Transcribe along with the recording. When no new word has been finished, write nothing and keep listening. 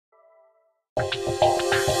So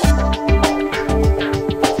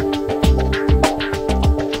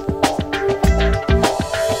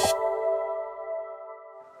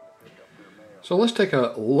let's take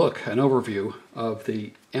a look, an overview of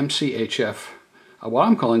the mcHF, what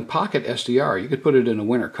I'm calling Pocket SDR. You could put it in a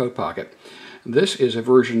winter coat pocket. This is a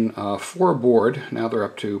version 4 board, now they're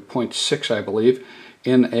up to 0.6 I believe,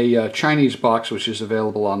 in a Chinese box which is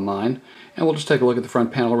available online. And we'll just take a look at the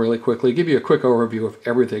front panel really quickly, give you a quick overview of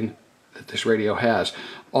everything that this radio has.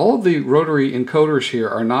 All of the rotary encoders here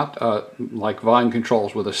are not like volume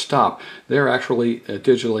controls with a stop. They're actually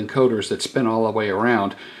digital encoders that spin all the way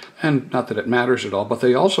around. And not that it matters at all, but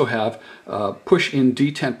they also have push-in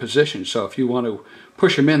detent position. So if you want to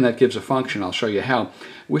push them in, that gives a function. I'll show you how.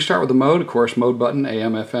 We start with the mode, of course, mode button,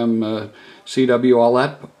 AM, FM, CW, all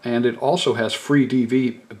that. And it also has free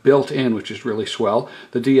DV built in, which is really swell.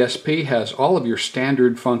 The DSP has all of your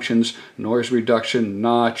standard functions, noise reduction,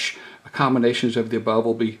 notch, combinations of the above.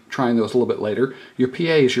 We'll be trying those a little bit later. Your PA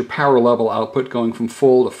is your power level output going from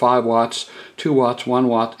full to 5 watts, 2 watts, 1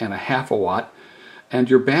 watt, and a half a watt. And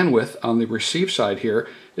your bandwidth on the receive side here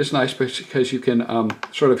is nice because you can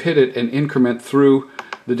sort of hit it and increment through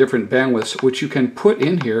the different bandwidths, which you can put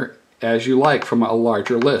in here as you like from a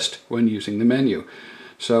larger list when using the menu.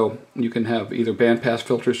 So you can have either bandpass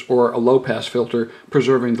filters or a low-pass filter,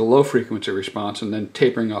 preserving the low frequency response and then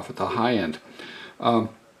tapering off at the high end.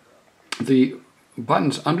 The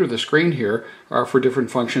buttons under the screen here are for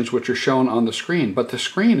different functions which are shown on the screen, but the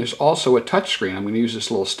screen is also a touch screen. I'm going to use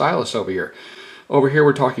this little stylus over here. Over here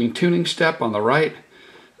we're talking tuning step on the right.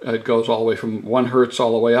 It goes all the way from 1 hertz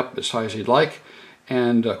all the way up as high as you'd like.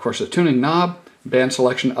 And of course the tuning knob, band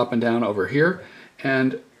selection up and down over here.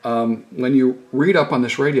 And when you read up on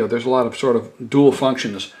this radio, there's a lot of sort of dual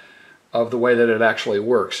functions of the way that it actually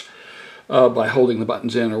works by holding the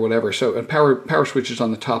buttons in or whatever. So and power switches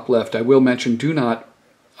on the top left. I will mention, do not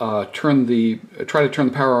try to turn the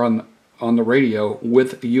power on the radio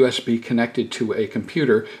with USB connected to a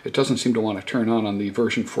computer. It doesn't seem to want to turn on the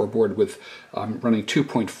version 4 board with running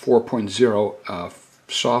 2.4.0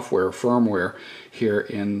 software, firmware here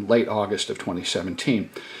in late August of 2017.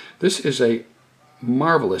 This is a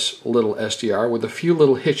marvelous little SDR with a few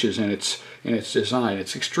little hitches in its design.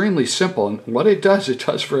 It's extremely simple, and what it does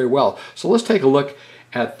very well. So let's take a look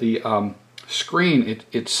at the screen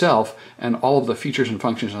itself and all of the features and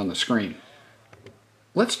functions on the screen.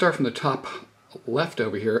 Let's start from the top left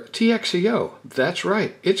over here. TXEO, that's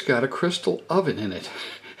right, it's got a crystal oven in it.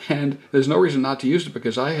 And there's no reason not to use it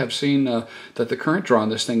because I have seen that the current draw on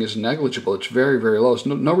this thing is negligible. It's very, very low. There's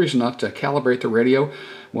no reason not to calibrate the radio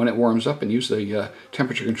when it warms up and use the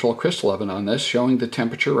temperature control crystal oven on this, showing the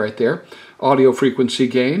temperature right there. Audio frequency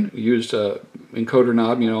gain, used encoder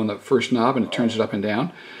knob, on the first knob, and it turns it up and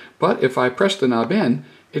down. But if I press the knob in,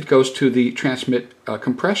 it goes to the transmit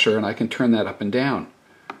compressor, and I can turn that up and down.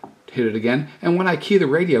 Hit it again, and when I key the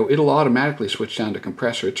radio, it'll automatically switch down to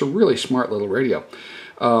compressor. It's a really smart little radio.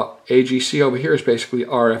 AGC over here is basically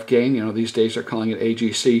RF gain. These days they're calling it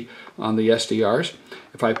AGC on the SDRs.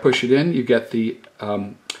 If I push it in, you get the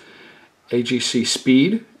AGC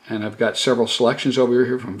speed, and I've got several selections over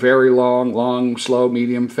here from very long, slow,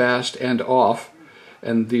 medium, fast, and off.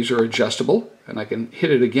 And these are adjustable, and I can hit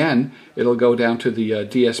it again. It'll go down to the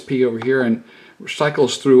DSP over here and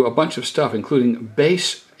cycles through a bunch of stuff, including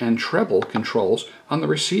bass and treble controls on the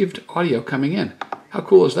received audio coming in. How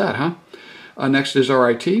cool is that, huh? Next is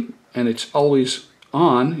RIT, and it's always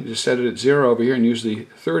on. You just set it at 0 over here and use the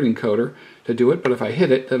third encoder to do it, but if I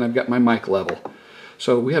hit it, then I've got my mic level.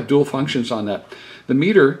 So we have dual functions on that. The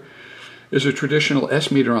meter is a traditional S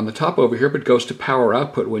meter on the top over here, but goes to power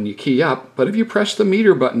output when you key up. But if you press the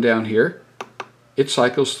meter button down here, it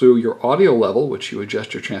cycles through your audio level, which you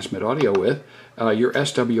adjust your transmit audio with, your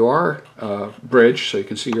SWR bridge, so you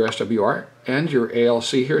can see your SWR, and your ALC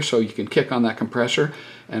here, so you can kick on that compressor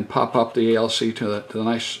and pop up the ALC to the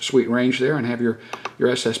nice sweet range there and have your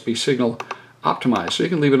SSB signal optimized. So you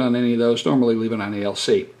can leave it on any of those, normally leave it on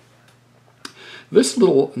ALC. This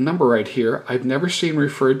little number right here, I've never seen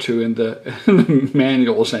referred to in the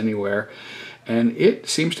manuals anywhere, and it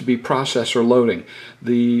seems to be processor loading.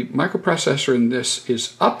 The microprocessor in this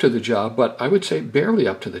is up to the job, but I would say barely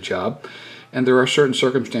up to the job. And there are certain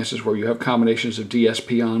circumstances where you have combinations of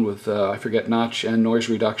DSP on with, I forget, notch and noise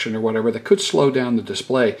reduction or whatever that could slow down the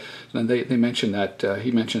display. And they mention that,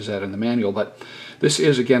 he mentions that in the manual, but this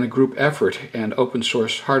is, again, a group effort and open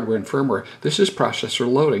source hardware and firmware. This is processor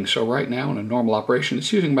loading, so right now in a normal operation,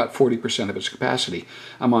 it's using about 40% of its capacity.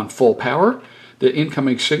 I'm on full power. The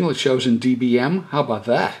incoming signal it shows in dBm. How about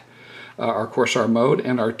that? of course, our mode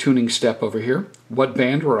and our tuning step over here. What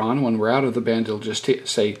band we're on. When we're out of the band, it'll just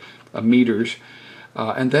say meters.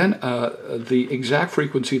 And then the exact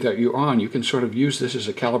frequency that you're on. You can sort of use this as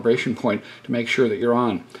a calibration point to make sure that you're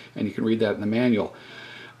on. And you can read that in the manual.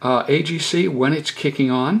 AGC, when it's kicking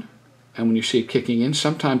on, and when you see it kicking in,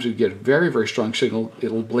 sometimes you get a very, very strong signal.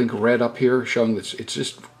 It'll blink red up here, showing that it's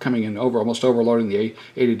just coming in almost overloading the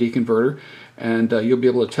A to D converter. And you'll be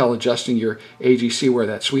able to tell, adjusting your AGC, where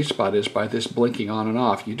that sweet spot is by this blinking on and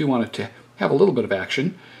off. You do want it to have a little bit of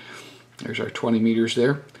action. There's our 20 meters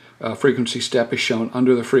there. Frequency step is shown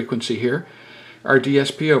under the frequency here. Our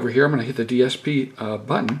DSP over here, I'm going to hit the DSP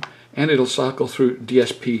button, and it'll cycle through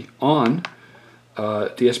DSP on,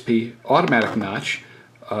 DSP automatic notch,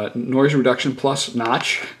 noise reduction plus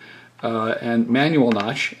notch, and manual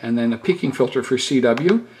notch, and then a peaking filter for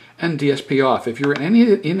CW, and DSP off. If you're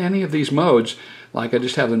in any of these modes, like I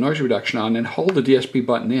just have the noise reduction on, and hold the DSP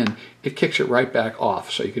button in, it kicks it right back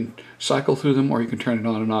off. So you can cycle through them, or you can turn it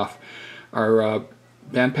on and off. Our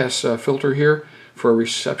bandpass filter here for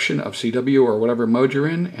reception of CW or whatever mode you're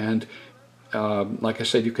in, and like I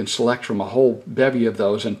said, you can select from a whole bevy of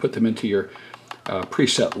those and put them into your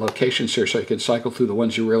preset locations here, so you can cycle through the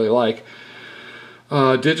ones you really like.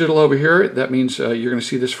 Digital over here, that means you're going to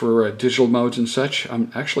see this for digital modes and such.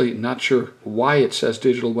 I'm actually not sure why it says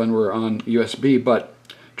digital when we're on USB, but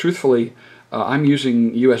truthfully, I'm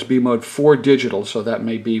using USB mode for digital, so that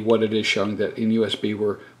may be what it is, showing that in USB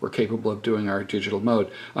we're capable of doing our digital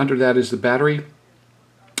mode. Under that is the battery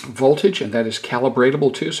voltage, and that is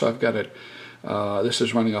calibratable too, so I've got it. This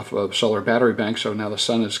is running off of a solar battery bank, so now the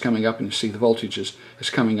sun is coming up and you see the voltage is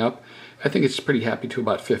coming up. I think it's pretty happy to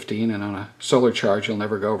about 15, and on a solar charge you'll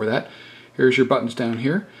never go over that. Here's your buttons down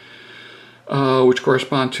here, which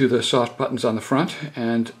correspond to the soft buttons on the front,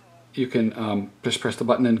 and you can just press the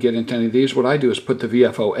button and get into any of these. What I do is put the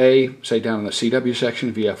VFO-A, say, down in the CW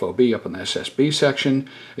section, VFO-B up in the SSB section.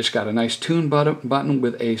 It's got a nice tune button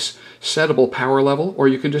with a settable power level, or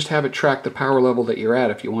you can just have it track the power level that you're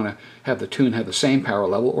at if you want to have the tune have the same power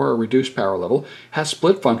level or a reduced power level. Has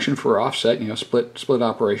split function for offset, split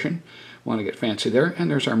operation. Want to get fancy there. And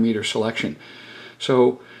there's our meter selection.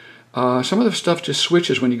 So some of the stuff just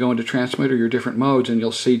switches when you go into transmitter, your different modes, and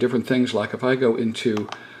you'll see different things. Like if I go into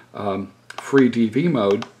free DV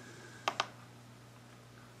mode,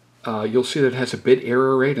 you'll see that it has a bit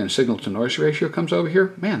error rate and signal to noise ratio comes over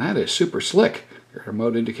here. Man, that is super slick. There's a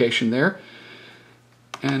mode indication there.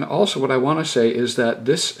 And also what I want to say is that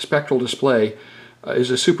this spectral display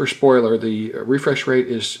is a super spoiler. The refresh rate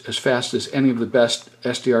is as fast as any of the best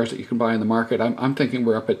SDRs that you can buy in the market. I'm thinking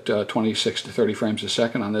we're up at 26 to 30 frames a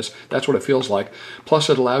second on this. That's what it feels like. Plus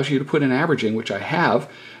it allows you to put in averaging, which I have,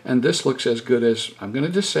 and this looks as good as, I'm going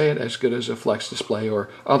to just say it, as good as a flex display or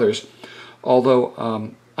others.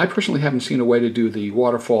 Although I personally haven't seen a way to do the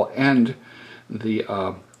waterfall and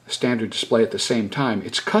the standard display at the same time.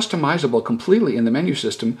 It's customizable completely in the menu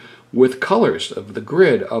system with colors of the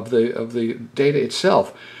grid of the data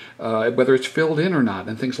itself, whether it's filled in or not,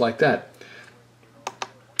 and things like that.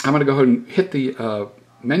 I'm going to go ahead and hit the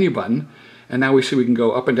menu button, and now we see we can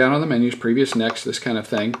go up and down on the menus, previous, next, this kind of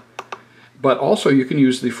thing. But also you can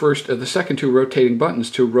use the second two rotating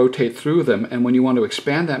buttons to rotate through them, and when you want to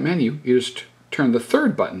expand that menu, you just turn the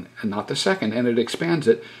third button and not the second, and it expands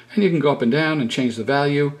it, and you can go up and down and change the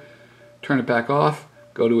value, turn it back off,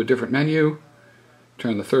 go to a different menu,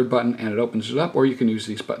 turn the third button, and it opens it up, or you can use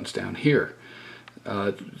these buttons down here.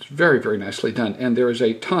 It's very, very nicely done, and there is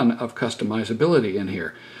a ton of customizability in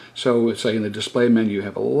here. So say in the display menu you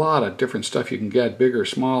have a lot of different stuff you can get, bigger,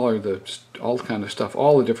 smaller, all kind of stuff,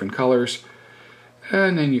 all the different colors,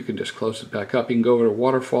 and then you can just close it back up. You can go over to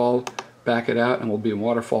waterfall, back it out, and we'll be in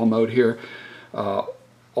waterfall mode here.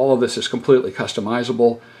 All of this is completely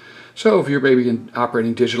customizable, so if you're maybe in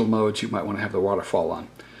operating digital modes, you might want to have the waterfall on.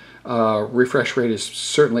 Refresh rate is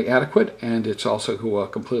certainly adequate, and it's also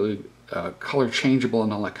completely color changeable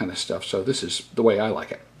and all that kind of stuff, so this is the way I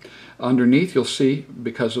like it. Underneath you'll see,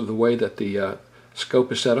 because of the way that the scope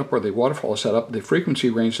is set up, or the waterfall is set up, the frequency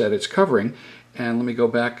range that it's covering. And let me go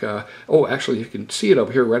back, oh, actually you can see it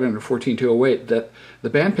over here right under 14208, that the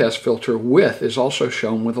bandpass filter width is also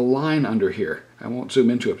shown with a line under here. I won't zoom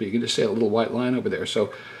into it, but you can just see a little white line over there,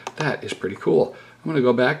 so that is pretty cool. I'm going to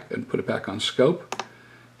go back and put it back on scope,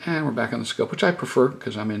 and we're back on the scope, which I prefer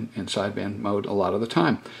because I'm in sideband mode a lot of the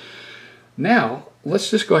time. Now, let's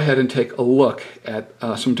just go ahead and take a look at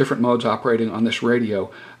some different modes operating on this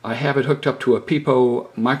radio. I have it hooked up to a Pipo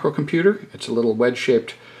microcomputer. It's a little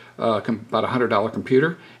wedge-shaped about $100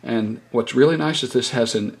 computer. And what's really nice is this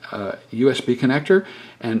has an USB connector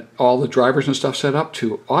and all the drivers and stuff set up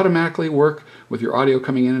to automatically work with your audio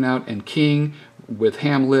coming in and out, and keying with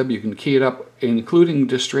ham lib. You can key it up, including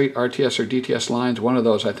just straight RTS or DTS lines. One of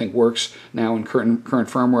those I think works now in current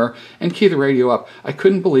firmware, and key the radio up. I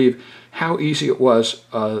couldn't believe how easy it was.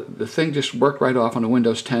 The thing just worked right off on a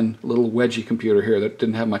Windows 10 little wedgie computer here that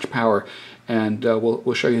didn't have much power. And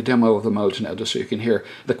we'll show you a demo of the modes now just so you can hear.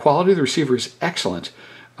 The quality of the receiver is excellent.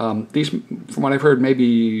 These, from what I've heard, may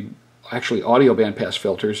be actually audio bandpass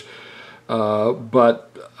filters, but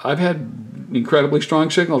I've had incredibly strong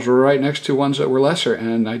signals right next to ones that were lesser,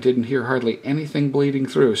 and I didn't hear hardly anything bleeding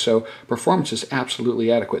through, so performance is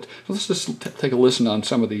absolutely adequate. So let's just take a listen on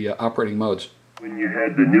some of the operating modes. When you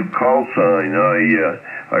had the new call sign,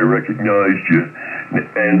 I recognized you,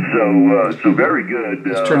 and so very good.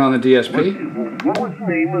 Let's turn on the DSP. What was the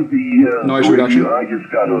name of the noise reduction? I just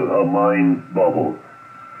got a mind bubble.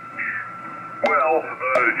 Well,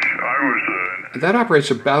 I was... that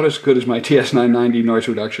operates about as good as my TS990 noise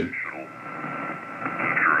reduction.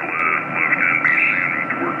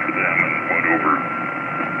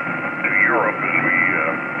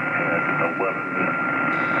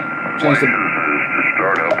 Change the... to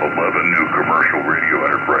start up 11 new commercial radio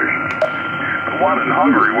enterprises. The one in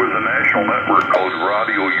Hungary was a national network called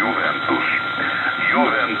Radio Juventus.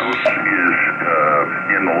 Juventus is,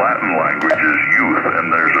 in the Latin language, is youth, and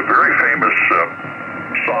there's a very famous song.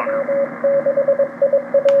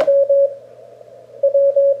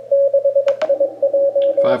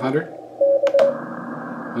 500,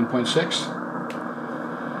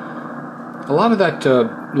 1.6. A lot of that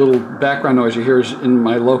little background noise you hear is in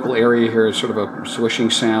my local area here. It's sort of a swishing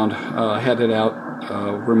sound. I had it out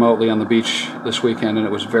remotely on the beach this weekend, and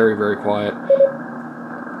it was very, very quiet.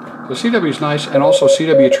 So CW is nice, and also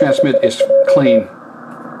CW transmit is clean.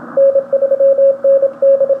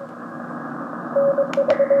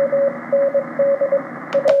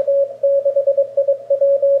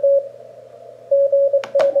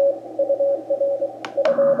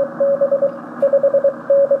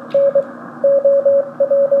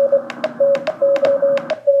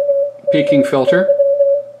 Peaking filter.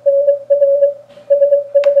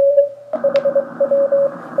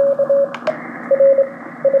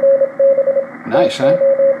 Nice, huh?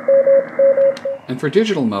 And for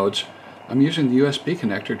digital modes, I'm using the USB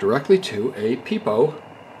connector directly to a Pipo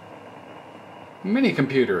mini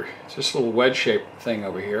computer. It's this little wedge-shaped thing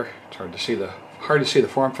over here. It's hard to see the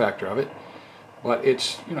form factor of it, but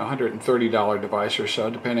it's, you know, $130 device or so,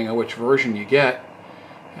 depending on which version you get.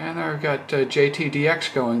 And I've got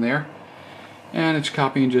JTDX going there, and it's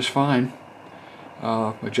copying just fine.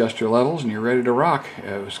 Adjust your levels and you're ready to rock.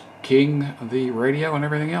 It was keying the radio and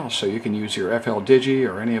everything else, so you can use your FL Digi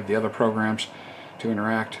or any of the other programs to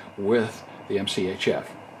interact with the mcHF.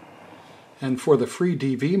 And for the free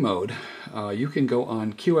DV mode, you can go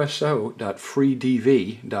on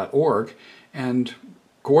qso.freedv.org and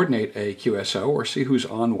coordinate a QSO or see who's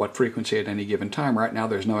on what frequency at any given time. Right now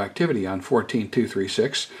there's no activity on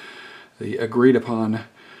 14236, the agreed upon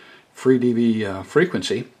free DV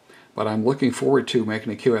frequency, but I'm looking forward to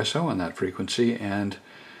making a QSO on that frequency, and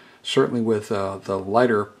certainly with the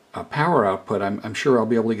lighter power output, I'm sure I'll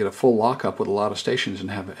be able to get a full lockup with a lot of stations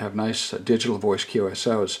and have nice digital voice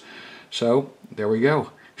QSOs. So there we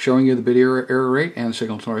go, showing you the bit error rate and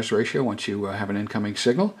signal to noise ratio once you have an incoming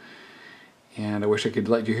signal. And I wish I could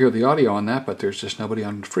let you hear the audio on that, but there's just nobody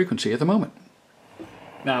on frequency at the moment.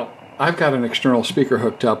 Now, I've got an external speaker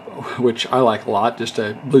hooked up, which I like a lot, just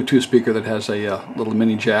a Bluetooth speaker that has a little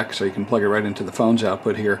mini jack, so you can plug it right into the phone's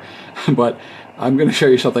output here. But I'm going to show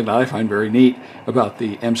you something that I find very neat about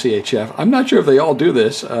the mcHF. I'm not sure if they all do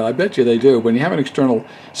this. I bet you they do. When you have an external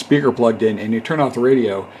speaker plugged in and you turn off the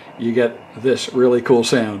radio, you get this really cool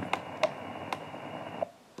sound.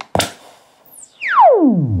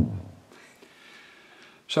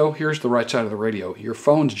 So here's the right side of the radio. Your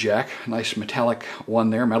phone's jack, nice metallic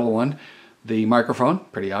one there, metal one. The microphone,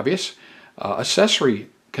 pretty obvious. Accessory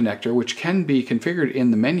connector, which can be configured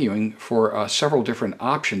in the menuing for several different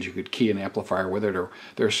options. You could key an amplifier with it, or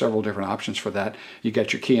there are several different options for that. You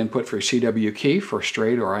got your key input for your CW key for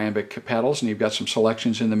straight or iambic pedals, and you've got some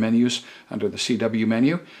selections in the menus under the CW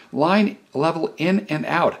menu. Line level in and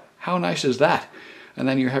out. How nice is that? And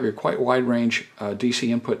then you have your quite wide range DC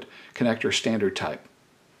input connector standard type.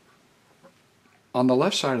 On the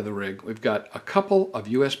left side of the rig, we've got a couple of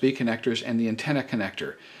USB connectors and the antenna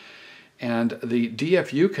connector. And the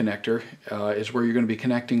DFU connector is where you're going to be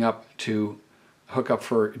connecting up to hook up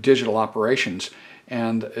for digital operations.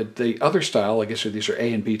 And the other style, I guess these are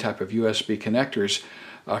A and B type of USB connectors,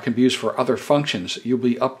 can be used for other functions. You'll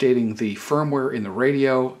be updating the firmware in the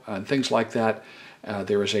radio and things like that.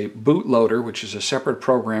 There is a bootloader, which is a separate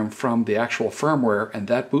program from the actual firmware, and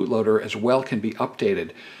that bootloader as well can be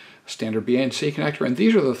updated. Standard BNC connector, and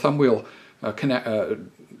these are the thumb wheel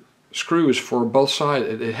screws for both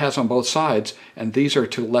sides. It has on both sides, and these are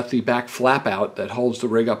to let the back flap out that holds the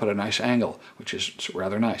rig up at a nice angle, which is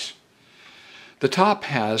rather nice. The top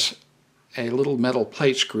has a little metal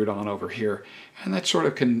plate screwed on over here, and that sort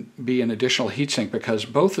of can be an additional heatsink because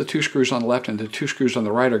both the two screws on the left and the two screws on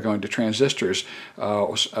the right are going to transistors.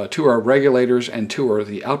 Two are regulators and two are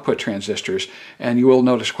the output transistors, and you will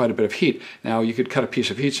notice quite a bit of heat. Now you could cut a piece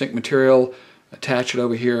of heatsink material, attach it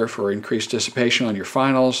over here for increased dissipation on your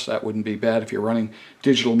finals. That wouldn't be bad if you're running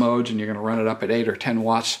digital modes and you're going to run it up at 8 or 10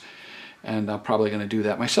 watts, and I'm probably going to do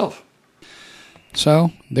that myself.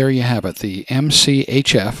 So there you have it, the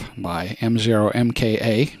mcHF by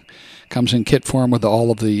M0MKA. Comes in kit form with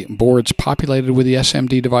all of the boards populated with the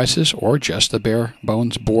SMD devices or just the bare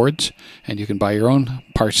bones boards, and you can buy your own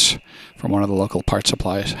parts from one of the local part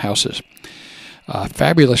supply houses.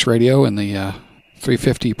 Fabulous radio in the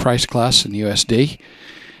 350 price class in USD,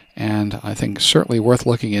 and I think certainly worth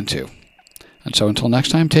looking into. And so until next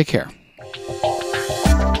time, take care.